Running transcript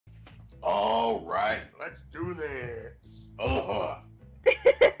All right, let's do this. Oh.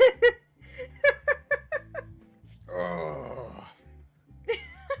 Oh.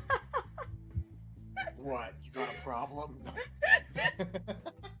 What? You got a problem?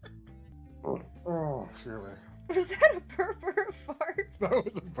 Oh, surely. Was that a burp or a fart? That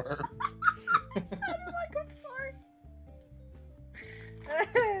was a burp. It sounded like a fart.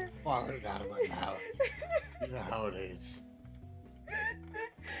 Farted out of my mouth. You know how it is.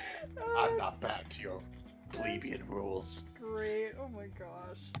 Oh, I'm not back to your plebeian rules. Great. Oh my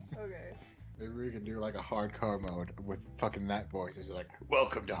gosh. Okay. Maybe we can do like a hardcore mode with fucking that voice. It's like,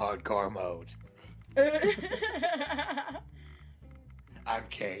 welcome to hardcore mode. I'm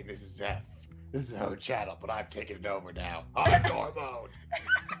Kane, this is F. This is her channel, but I've taken it over now. Hardcore mode!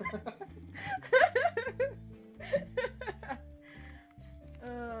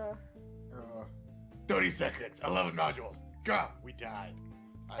 30 seconds, 11 modules, go! We died.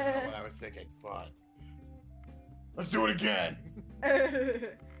 I don't know what I was thinking, but... Let's do it again!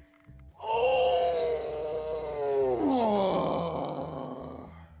 Oh!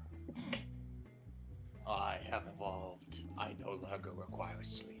 I have evolved. I no longer require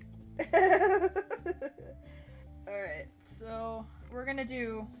sleep. Alright, so we're gonna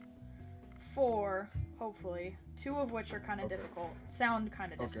do 4, hopefully. 2 of which are kind of difficult. Sound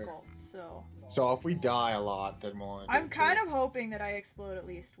kind of difficult, so... So if we die a lot, then we'll... I'm kind of hoping that I explode at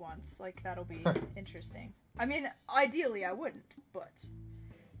least once. Like, that'll be interesting. I mean, ideally I wouldn't, but...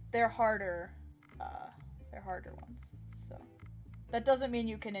 They're harder ones, so... That doesn't mean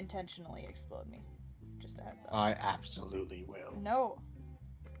you can intentionally explode me. Just a heads up. I absolutely will. No.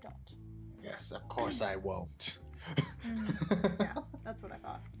 Don't. Yes, of course I won't. Yeah, that's what I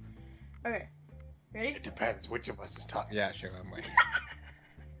thought. Okay. Ready? It depends which of us is talking. Yeah, sure, I'm waiting.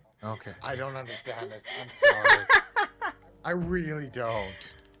 Okay. I don't understand this. I'm sorry. I really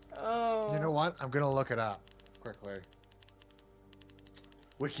don't. Oh. You know what? I'm gonna look it up quickly.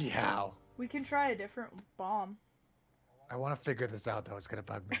 WikiHow. We can try a different bomb. I want to figure this out, though. It's gonna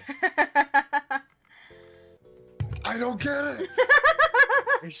bug me. I don't get it.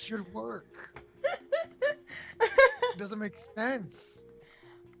 It should work. It doesn't make sense.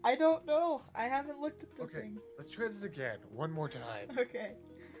 I don't know. I haven't looked at the thing. Let's try this again. One more time. Okay.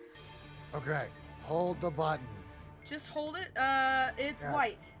 Okay. Hold the button. Just hold it. It's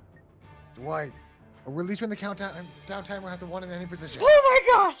white. It's white. Release when the countdown timer has a 1 in any position. Oh my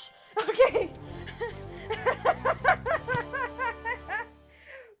gosh! Okay.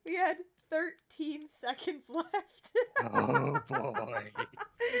 We had 13 seconds left. Oh boy.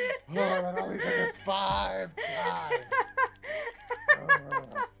 Oh, that only took us 5 times.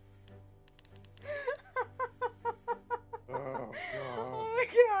 Oh god. Oh my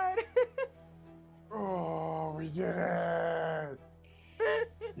god. Oh, we did it.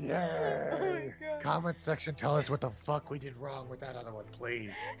 Yay. Oh my god. Comment section, tell us what the fuck we did wrong with that other one,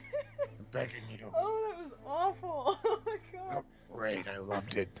 please. I'm begging you. Oh, that was awful. Oh my god. That was great. I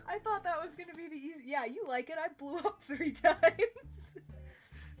loved it. I thought that was gonna be the easy. Yeah, you like it. I blew up 3 times.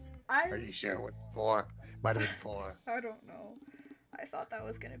 Are you sure it was 4? Might have been 4. I don't know. I thought that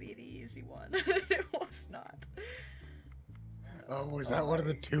was gonna be the easy one. It was not. Oh, was that one of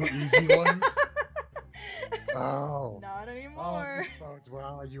the 2 easy ones? Oh. Not anymore. Oh, this bodes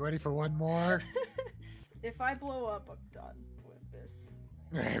well. Are you ready for one more? If I blow up, I'm done with this.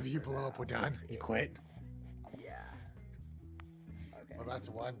 If you blow up, we're done. You quit? Yeah. Okay. Well, that's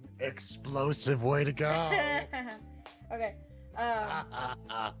one explosive way to go. Okay.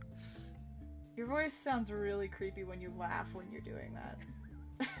 Your voice sounds really creepy when you laugh when you're doing that.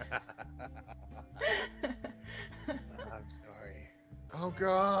 I'm sorry. Oh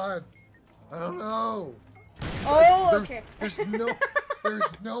God. I don't know. Oh, okay. There's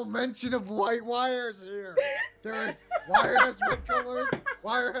no mention of white wires here. There is wire has red coloring,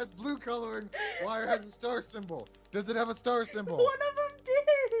 wire has blue coloring, wire has a star symbol. Does it have a star symbol? One of them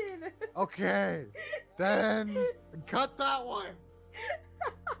did. Okay, then cut that one.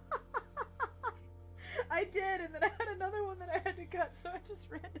 I did, and then I had another one that I had to cut, so I just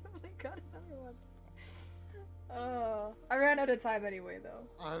randomly cut another one. Oh, I ran out of time anyway, though.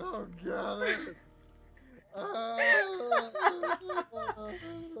 I don't get it. Oh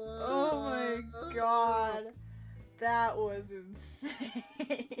my god. That was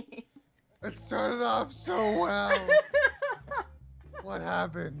insane. It started off so well. What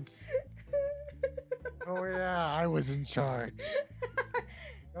happened? Oh yeah, I was in charge.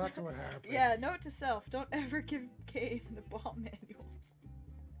 That's what happened. Yeah, note to self, don't ever give Kane the bomb manual.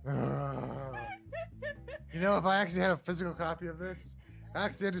 You know, if I actually had a physical copy of this, I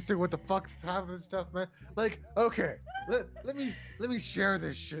actually understood what the fuck half of this stuff meant. Like, okay, let me share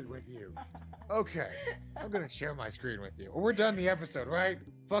this shit with you. Okay, I'm gonna share my screen with you. We're done the episode, right?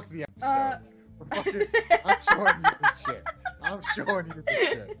 Fuck the episode. We're fucking. I'm showing you this shit. I'm showing you this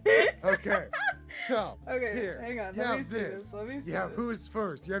shit. Okay. So here, hang on. you Let me have see this. Let me see You have this. who's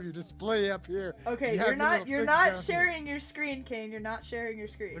first. You have your display up here. Okay, you're not sharing your screen, Kane. You're not sharing your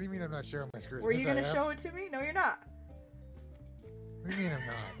screen. What do you mean I'm not sharing my screen? Were you gonna show it to me? No, you're not. What do you mean I'm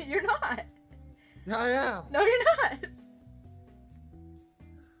not? You're not. Yeah, I am. No, you're not.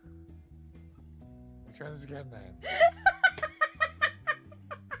 Try this again, then.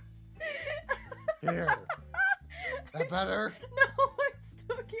 Here. That better? No, I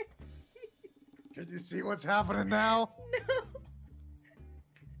still can't see. Can you see what's happening now? No.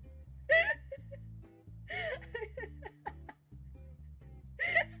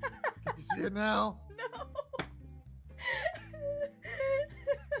 Can you see it now? No.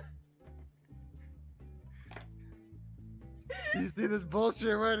 Can you see this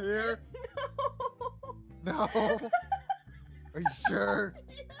bullshit right here? No. Are you sure?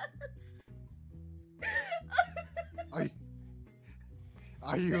 Yes.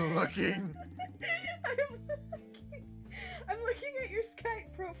 Are you looking? I'm looking at your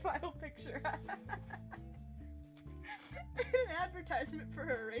Skype profile picture. An advertisement for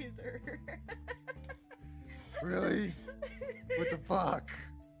a razor. Really? What the fuck?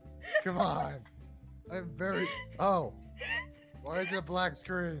 Come on. I'm very... Oh. Why is it a black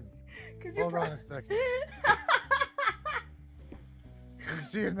screen? Hold on a second. Can you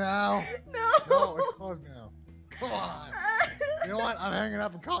see it now? No. No, it's closed now. Come on. You know what? I'm hanging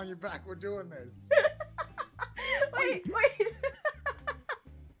up and calling you back. We're doing this. Wait.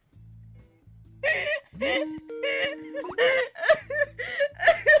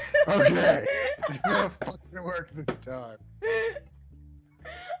 Okay. It's gonna fucking work this time.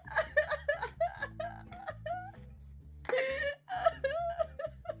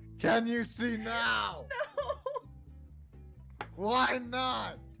 Can you see now? No. Why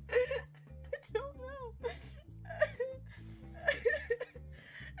not? I don't know.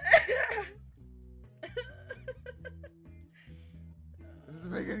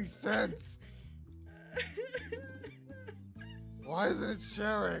 Doesn't make any sense. Why isn't it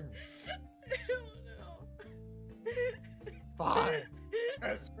sharing? I don't know. Fine.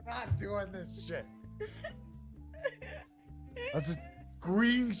 Guess we're not doing this shit. I'll just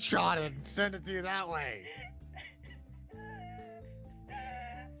screenshot it and send it to you that way.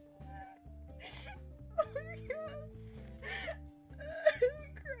 Oh my god. I'm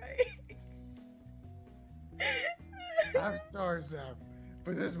crying. I'm sorry, Sam,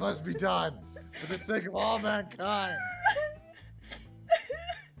 but this must be done for the sake of all mankind.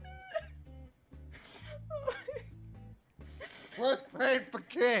 What's paid for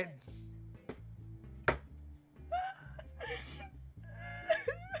kids?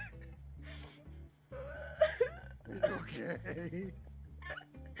 Are you okay?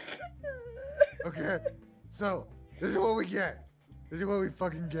 Okay, so this is what we get. This is what we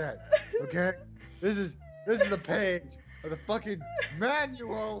fucking get. Okay? This is the page of the fucking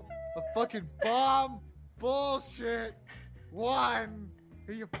manual of fucking bomb bullshit. One.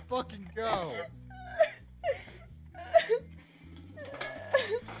 Here you fucking go.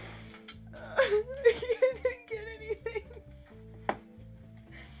 I didn't get anything.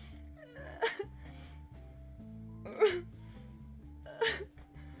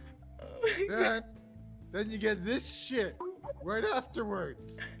 Then you get this shit right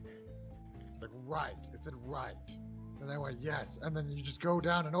afterwards. Like, right. It said right. And I went, yes. And then you just go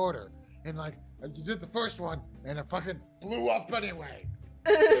down in order. And like, you did the first one, and it fucking blew up anyway.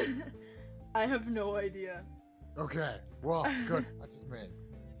 I have no idea. Okay. Well, good. That's just me.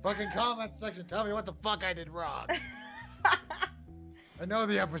 Fucking comment section, tell me what the fuck I did wrong. I know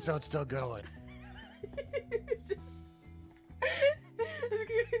the episode's still going.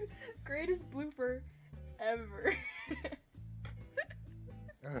 Greatest blooper ever.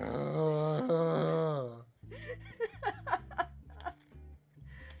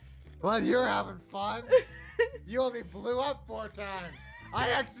 But you're having fun. You only blew up 4 times. I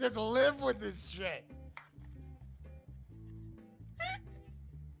actually have to live with this shit.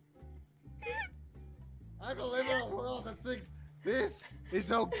 I have to live in a world that thinks this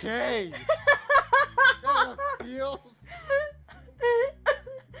is okay. You know how it feels?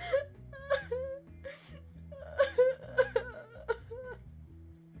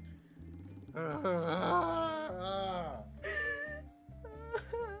 I'm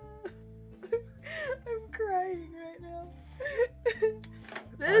crying right now.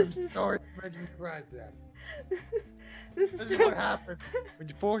 I'm sorry to make you cry, Sam. This is what happened when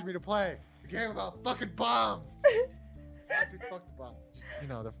you forced me to play a game about fucking bombs. Fuck the bombs. You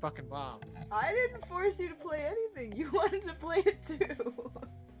know, they're fucking bombs. I didn't force you to play anything. You wanted to play it too.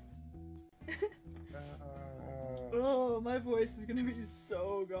 Oh, my voice is gonna be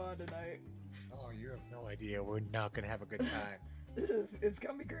so gone tonight. Oh, you have no idea. We're not gonna have a good time. It's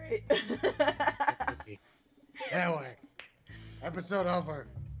gonna be great. Anyway, episode over.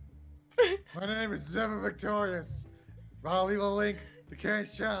 My name is Zevin Victorious. I'll leave a link to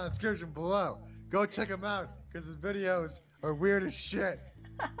Kane's channel in the description below. Go check him out, because his videos are weird as shit.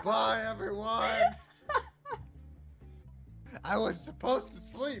 Bye, everyone. I was supposed to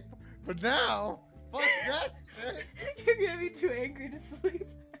sleep, but now, fuck that shit. You're gonna be too angry to sleep.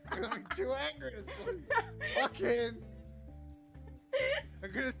 I'm gonna be too angry to sleep. Fucking.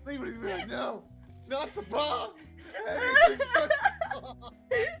 I'm gonna sleep and be like, no, not the bombs. Anything but the bombs.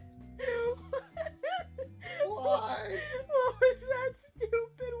 Why? What was that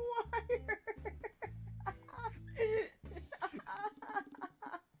stupid wire?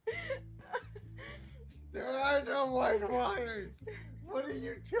 There are no white wires. What are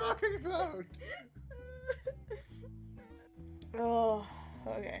you talking about? Oh,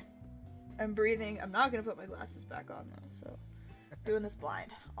 okay. I'm breathing. I'm not gonna put my glasses back on though, so doing this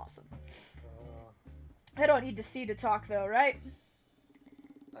blind. Awesome. I don't need to see to talk though, right?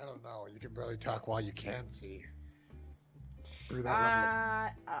 I don't know. You can barely talk while you can see. Or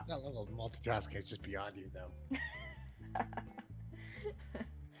that level of multitasking is just beyond you, though.